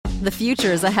The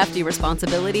future is a hefty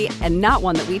responsibility and not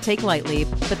one that we take lightly,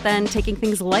 but then taking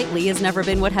things lightly has never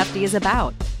been what Hefty is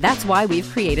about. That's why we've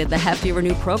created the Hefty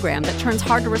Renew program that turns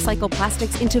hard-to-recycle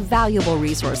plastics into valuable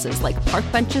resources like park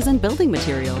benches and building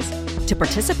materials. To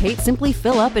participate, simply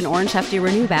fill up an orange Hefty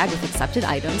Renew bag with accepted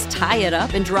items, tie it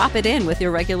up, and drop it in with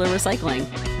your regular recycling.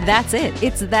 That's it.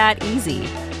 It's that easy.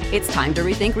 It's time to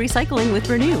rethink recycling with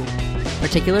Renew.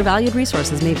 Particular valued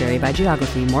resources may vary by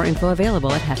geography. More info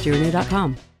available at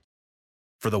heftyrenew.com.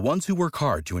 For the ones who work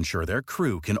hard to ensure their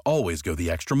crew can always go the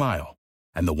extra mile,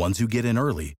 and the ones who get in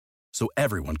early so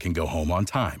everyone can go home on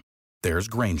time, there's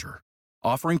Grainger,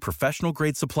 offering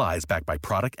professional-grade supplies backed by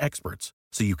product experts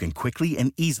so you can quickly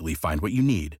and easily find what you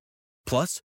need.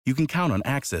 Plus, you can count on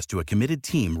access to a committed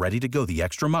team ready to go the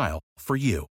extra mile for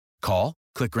you. Call,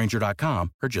 click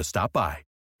Grainger.com, or just stop by.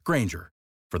 Grainger,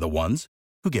 for the ones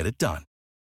who get it done.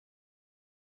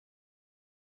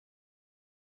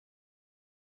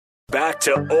 Back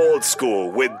to old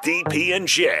school with DP and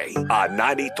J on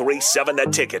 93.7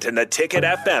 The Ticket and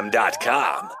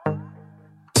theticketfm.com.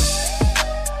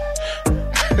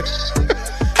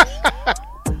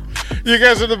 You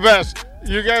guys are the best.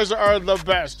 You guys are the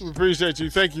best. We appreciate you.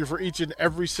 Thank you for each and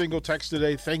every single text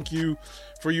today. Thank you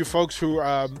for you folks who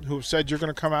have said you're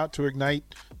going to come out to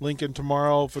Ignite Lincoln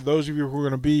tomorrow. For those of you who are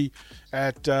going to be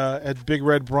at Big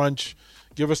Red Brunch,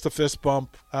 give us the fist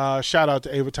bump. Shout out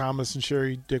to Ava Thomas and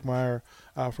Sherry Dickmeyer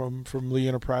from Lee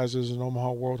Enterprises and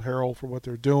Omaha World Herald for what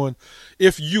they're doing.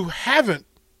 If you haven't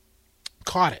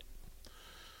caught it,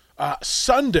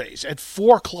 Sundays at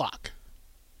 4 o'clock,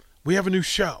 we have a new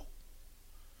show,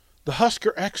 the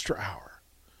Husker Extra Hour,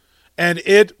 and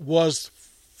it was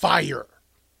fire.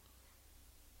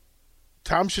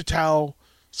 Tom Chattel,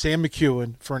 Sam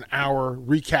McEwen for an hour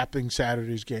recapping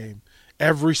Saturday's game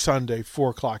every Sunday, 4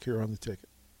 o'clock here on The Ticket.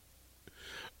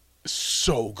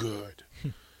 So good.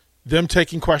 Them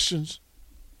taking questions,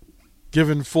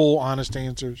 giving full, honest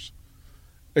answers.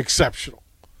 Exceptional.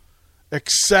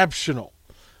 Exceptional.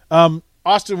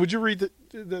 Austin, would you read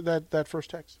that first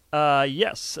text?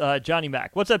 Yes. Johnny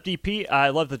Mac. What's up, DP? I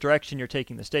love the direction you're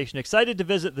taking the station. Excited to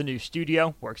visit the new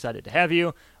studio. We're excited to have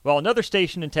you. While another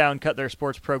station in town cut their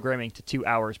sports programming to 2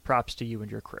 hours, props to you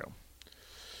and your crew.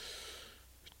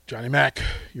 Johnny Mac,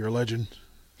 you're a legend.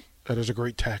 That is a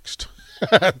great text.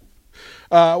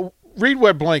 Read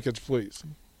Wet Blankets, please.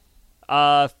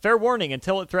 Fair warning,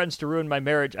 until it threatens to ruin my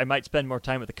marriage, I might spend more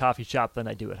time at the coffee shop than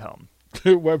I do at home.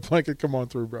 Wet Blanket, come on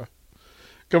through, bro.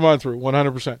 Come on through,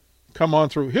 100%. Come on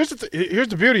through. Here's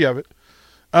the beauty of it.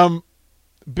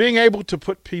 Being able to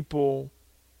put people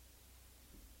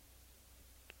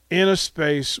in a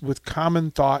space with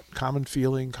common thought, common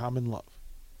feeling, common love.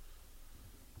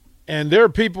 And there are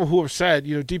people who have said,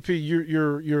 DP,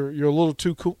 you're a little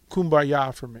too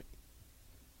kumbaya for me.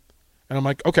 And I'm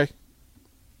like, okay,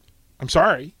 I'm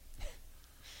sorry.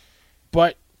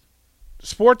 But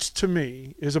sports to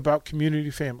me is about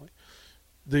community, family.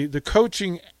 The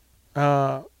coaching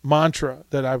mantra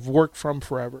that I've worked from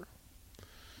forever,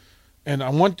 and I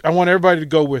want everybody to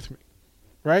go with me,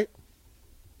 right?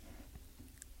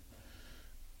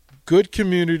 Good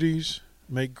communities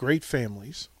make great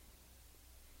families,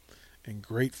 and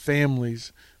great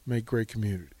families make great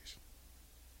communities.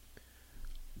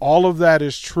 All of that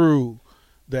is true,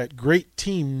 that great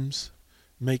teams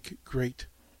make great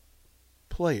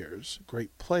players.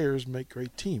 Great players make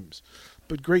great teams.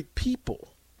 But great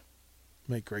people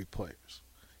make great players.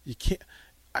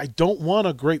 I don't want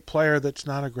a great player that's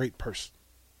not a great person.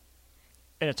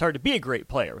 And it's hard to be a great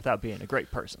player without being a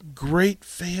great person. Great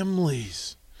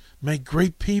families make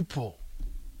great people.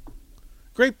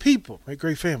 Great people make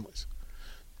great families.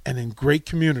 And in great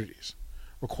communities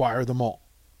require them all.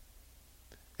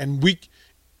 And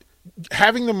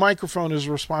having the microphone is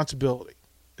a responsibility.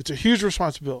 It's a huge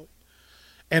responsibility.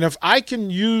 And if I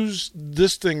can use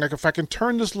this thing, like if I can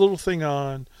turn this little thing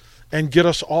on and get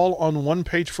us all on one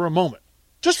page for a moment,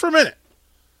 just for a minute,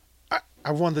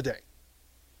 I've won the day.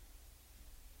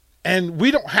 And we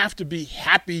don't have to be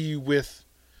happy with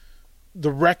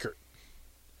the record.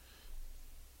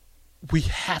 We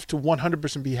have to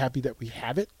 100% be happy that we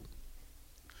have it,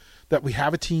 that we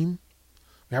have a team,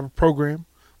 we have a program,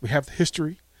 we have the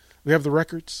history, we have the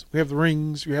records, we have the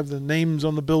rings, we have the names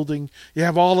on the building, you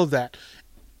have all of that.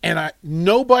 And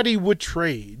nobody would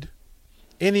trade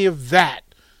any of that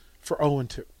for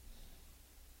 0-2.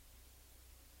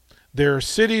 There are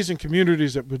cities and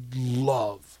communities that would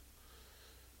love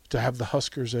to have the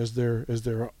Huskers as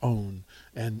their own,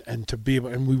 and to be able,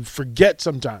 and we forget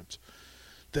sometimes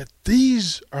that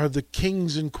these are the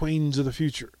kings and queens of the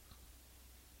future.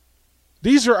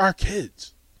 These are our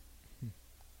kids.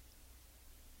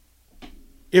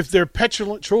 If they're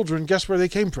petulant children, guess where they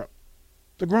came from?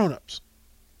 The grown-ups.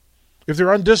 If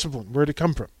they're undisciplined, where'd it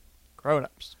come from?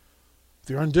 Grown-ups. If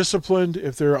they're undisciplined,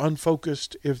 if they're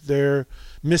unfocused, if they're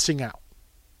missing out.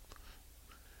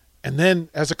 And then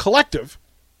as a collective,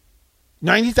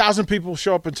 90,000 people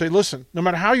show up and say, listen, no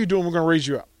matter how you're doing, we're going to raise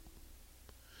you up.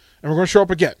 And we're going to show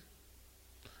up again.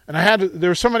 And there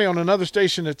was somebody on another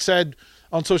station that said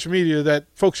on social media that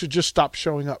folks should just stop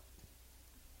showing up.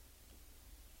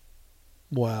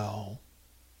 Well,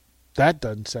 that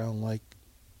doesn't sound like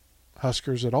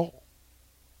Huskers at all.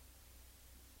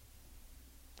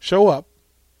 Show up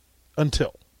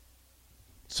until.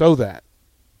 So that.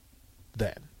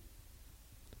 Then.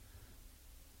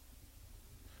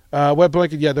 Wet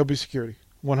blanket, yeah, there'll be security.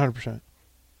 100%.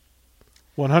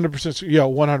 100%. Yeah,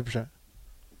 100%.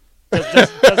 Does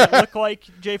it look like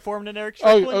Jay Foreman and Eric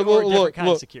Strickland or a different kind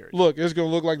of security? Look, it's going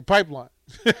to look like a pipeline.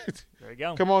 There you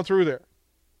go. Come on through there.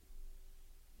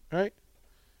 Right?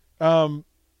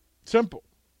 Simple.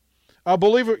 A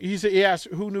believer, he asked,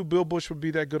 who knew Bill Bush would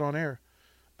be that good on air?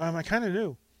 I kind of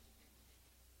knew.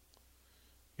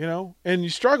 You know? And you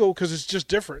struggle because it's just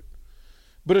different.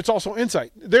 But it's also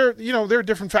insight. There are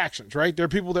different factions, right? There are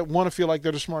people that want to feel like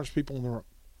they're the smartest people in the room.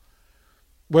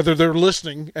 Whether they're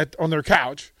listening on their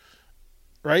couch,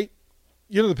 right?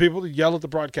 You know, the people that yell at the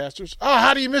broadcasters. Oh,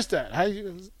 how do you miss that?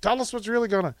 Tell us what's really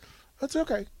going on. That's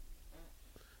okay.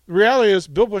 The reality is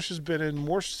Bill Bush has been in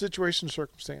more situation and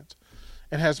circumstance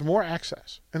and has more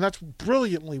access. And that's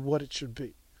brilliantly what it should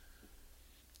be.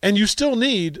 And you still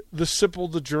need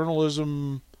the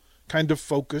journalism kind of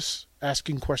focus,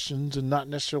 asking questions and not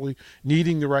necessarily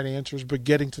needing the right answers, but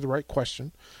getting to the right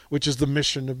question, which is the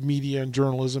mission of media and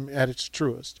journalism at its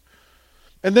truest.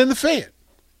 And then the fan.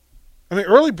 I mean,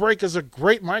 early break is a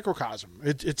great microcosm.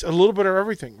 It's a little bit of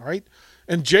everything, right?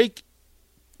 And Jake,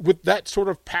 with that sort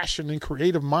of passion and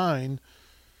creative mind,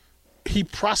 he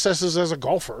processes as a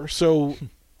golfer. So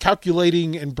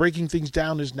calculating and breaking things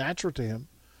down is natural to him.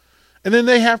 And then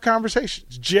they have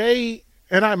conversations. Jay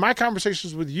and my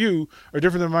conversations with you are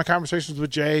different than my conversations with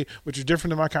Jay, which are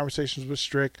different than my conversations with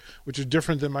Strick, which are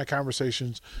different than my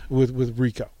conversations with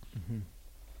Rico. Mm-hmm.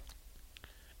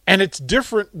 And it's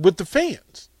different with the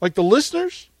fans. Like the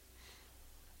listeners,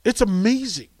 it's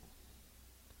amazing.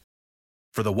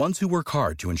 For the ones who work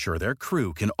hard to ensure their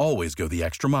crew can always go the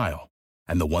extra mile,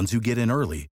 and the ones who get in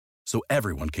early so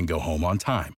everyone can go home on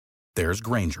time, there's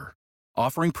Grainger,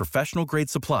 offering professional-grade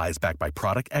supplies backed by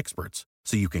product experts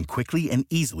so you can quickly and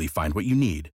easily find what you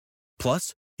need.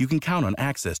 Plus, you can count on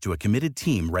access to a committed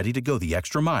team ready to go the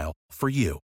extra mile for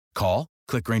you. Call,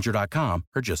 click Grainger.com,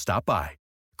 or just stop by.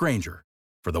 Grainger,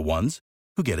 for the ones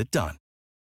who get it done.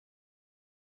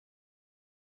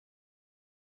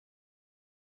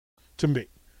 To me,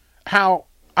 how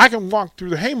I can walk through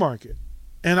the Haymarket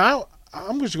and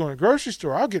I'm just going to the grocery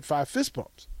store, I'll get 5 fist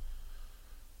bumps.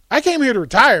 I came here to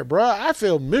retire, bro. I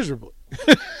failed miserably.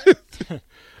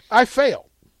 I failed.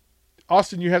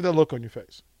 Austin, you have that look on your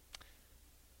face.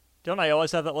 Don't I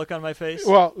always have that look on my face?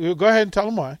 Well, go ahead and tell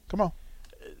them why. Come on.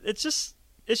 It's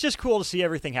just cool to see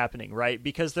everything happening, right?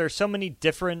 Because there's so many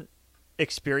different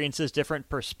experiences, different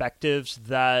perspectives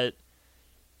that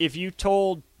if you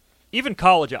told even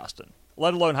college Austin,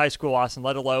 let alone high school Austin,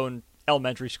 let alone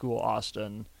elementary school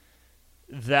Austin,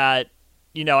 that,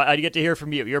 you know, I'd get to hear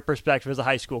from you, your perspective as a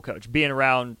high school coach, being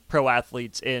around pro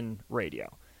athletes in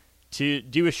radio, to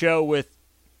do a show with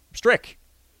Strick,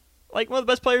 like one of the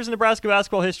best players in Nebraska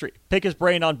basketball history, pick his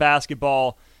brain on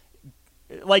basketball.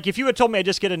 Like, if you had told me I'd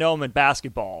just get to know him in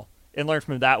basketball and learn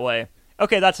from him that way,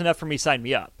 okay, that's enough for me, sign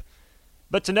me up.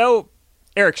 But to know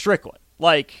Eric Strickland,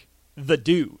 like the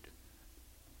dude,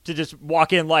 to just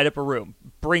walk in, light up a room,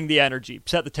 bring the energy,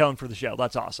 set the tone for the show,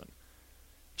 that's awesome.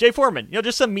 Jay Foreman, you know,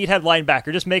 just some meathead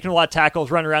linebacker, just making a lot of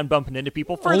tackles, running around, bumping into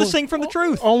people, furthest thing from the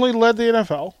truth. Only led the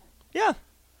NFL. Yeah.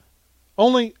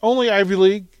 Only Ivy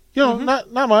League. You know,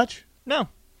 not much. No.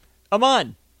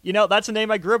 Amon, you know, that's a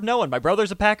name I grew up knowing. My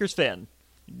brother's a Packers fan.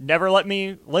 Never let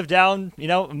me live down, you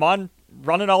know, Amon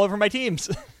running all over my teams.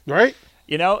 Right?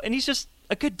 You know, and he's just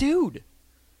a good dude.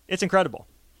 It's incredible.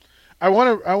 I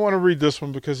want to read this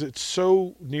one because it's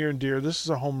so near and dear. This is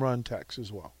a home run text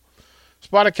as well.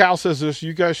 Spotted Cal says this: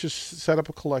 you guys should set up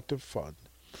a collective fund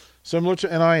similar to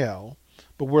NIL,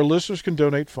 but where listeners can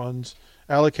donate funds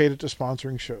allocated to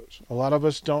sponsoring shows. A lot of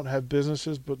us don't have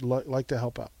businesses but like to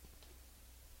help out.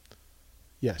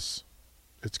 Yes,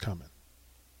 it's coming.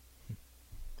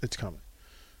 It's coming.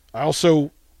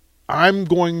 I'm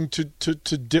going to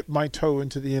dip my toe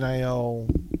into the NIL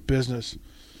business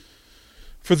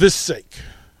for this sake.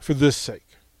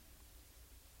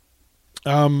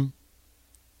 I'm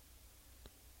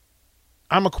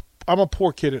a a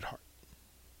poor kid at heart.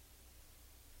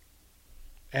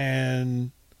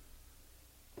 And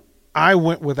I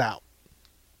went without.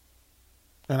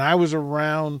 And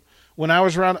when I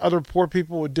was around other poor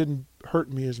people, it didn't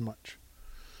hurt me as much.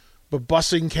 But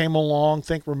busing came along.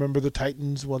 Remember the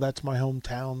Titans? Well, that's my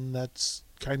hometown. That's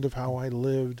kind of how I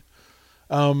lived.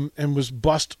 And was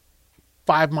bused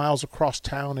 5 miles across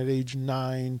town at age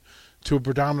 9 to a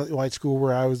predominantly white school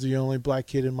where I was the only black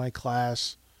kid in my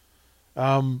class.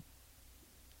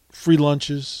 Free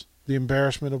lunches, the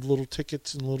embarrassment of little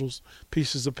tickets and little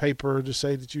pieces of paper to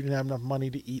say that you didn't have enough money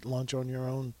to eat lunch on your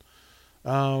own.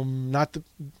 Not the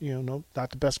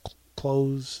best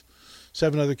clothes.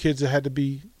 7 other kids that had to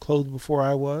be clothed before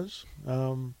I was.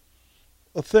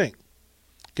 A thing.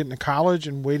 Getting to college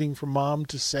and waiting for mom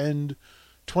to send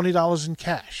 $20 in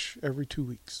cash every 2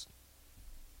 weeks.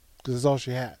 Because that's all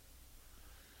she had.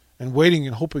 And waiting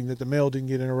and hoping that the mail didn't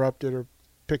get interrupted or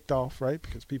picked off, right?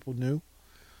 Because people knew.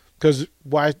 Because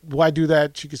why do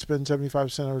that? She could spend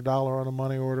 75 cents of her dollar on a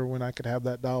money order when I could have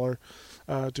that dollar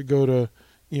to go to,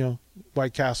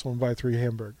 White Castle and buy 3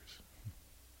 hamburgers.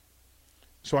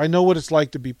 So I know what it's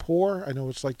like to be poor. I know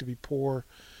what it's like to be poor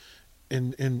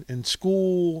in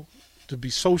school, to be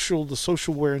social, the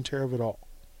social wear and tear of it all.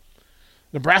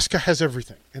 Nebraska has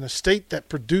everything. In a state that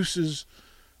produces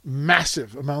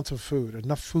massive amounts of food,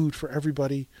 enough food for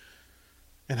everybody,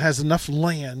 and has enough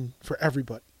land for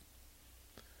everybody,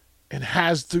 and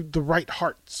has the right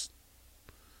hearts.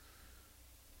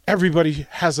 Everybody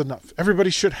has enough. Everybody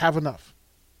should have enough.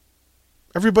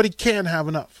 Everybody can have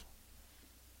enough.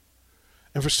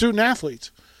 And for student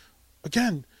athletes,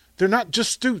 again, they're not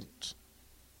just students.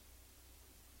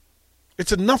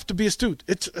 It's enough to be a student.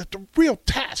 It's a real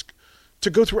task to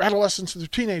go through adolescence as a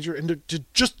teenager and to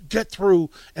just get through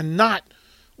and not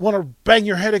want to bang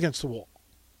your head against the wall.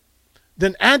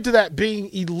 Then add to that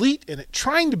being elite in it,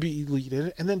 trying to be elite in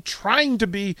it, and then trying to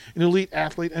be an elite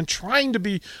athlete and trying to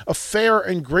be a fair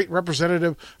and great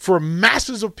representative for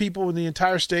masses of people in the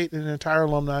entire state and the entire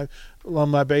alumni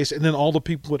base, and then all the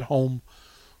people at home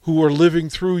who are living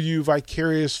through you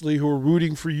vicariously, who are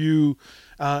rooting for you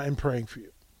and praying for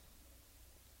you.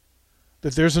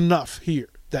 That there's enough here,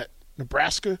 that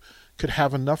Nebraska could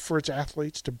have enough for its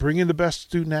athletes to bring in the best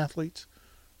student athletes.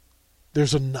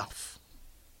 There's enough.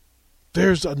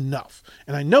 There's enough.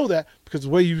 And I know that because of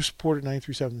the way you supported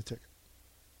 93.7 The Ticket.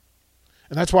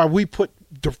 And that's why we put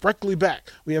directly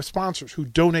back. We have sponsors who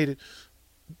donated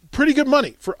pretty good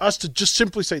money for us to just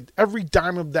simply say every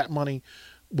dime of that money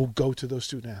will go to those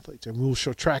student athletes. And we'll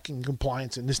show tracking and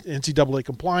compliance and this NCAA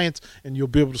compliance, and you'll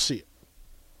be able to see it.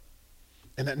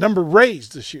 And that number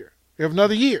raised this year. We have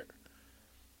another year.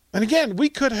 And again, we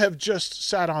could have just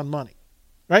sat on money,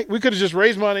 right? We could have just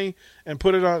raised money and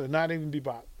put it on and not even be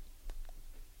bothered.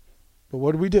 But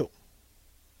what did?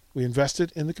 We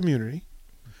invested in the community.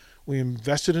 We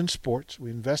invested in sports. We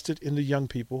invested in the young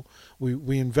people.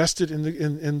 We invested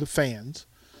in the fans,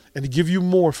 and to give you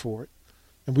more for it,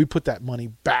 and we put that money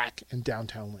back in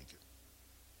downtown Lincoln.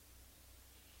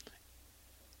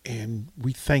 And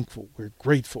we're thankful. We're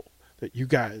grateful that you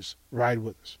guys ride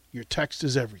with us. Your text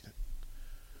is everything.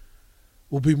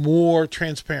 We'll be more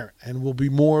transparent and we'll be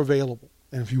more available.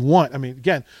 And if you want,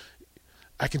 again,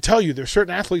 I can tell you there's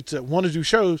certain athletes that want to do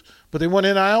shows, but they want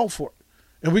NIL for it.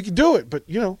 And we can do it, but,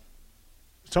 at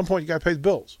some point you got to pay the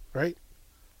bills, right?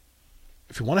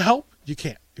 If you want to help, you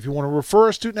can. If you want to refer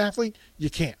a student athlete, you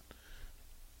can.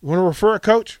 You want to refer a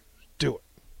coach, do it.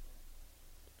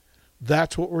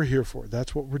 That's what we're here for.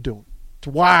 That's what we're doing. It's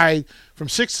why from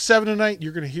 6 to 7 tonight,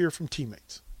 you're going to hear from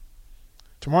teammates.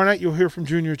 Tomorrow night, you'll hear from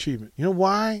Junior Achievement. You know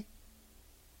why?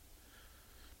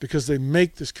 Because they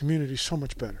make this community so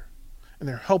much better. And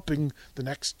they're helping the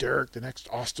next Derek, the next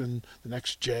Austin, the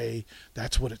next Jay.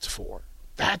 That's what it's for.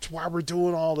 That's why we're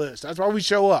doing all this. That's why we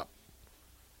show up.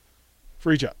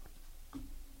 For each other.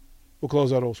 We'll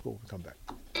close out Old School and come back.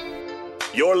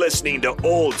 You're listening to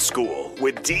Old School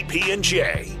with DP and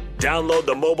J. Download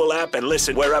the mobile app and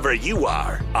listen wherever you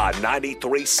are on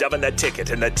 93.7 The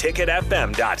Ticket and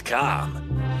theticketfm.com.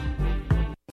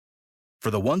 For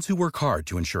the ones who work hard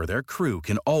to ensure their crew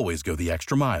can always go the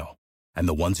extra mile, and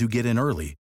the ones who get in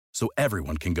early so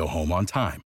everyone can go home on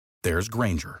time, there's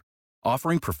Grainger,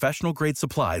 offering professional-grade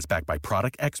supplies backed by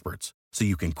product experts so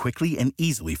you can quickly and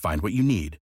easily find what you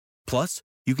need. Plus,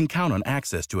 you can count on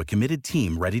access to a committed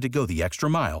team ready to go the extra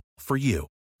mile for you.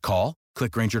 Call,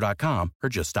 click Grainger.com, or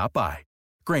just stop by.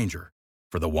 Grainger,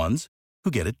 for the ones who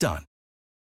get it done.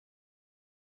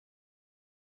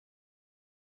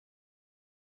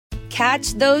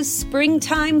 Catch those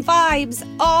springtime vibes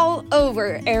all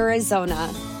over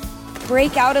Arizona.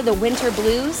 break out of the winter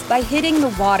blues by hitting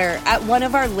the water at one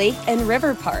of our lake and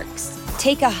river parks.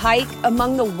 Take a hike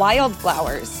among the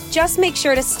wildflowers. Just make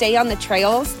sure to stay on the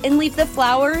trails and leave the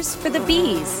flowers for the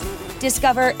bees.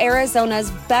 Discover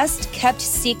Arizona's best-kept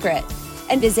secret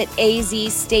and visit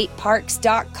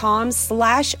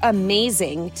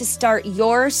azstateparks.com/amazing to start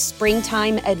your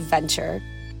springtime adventure.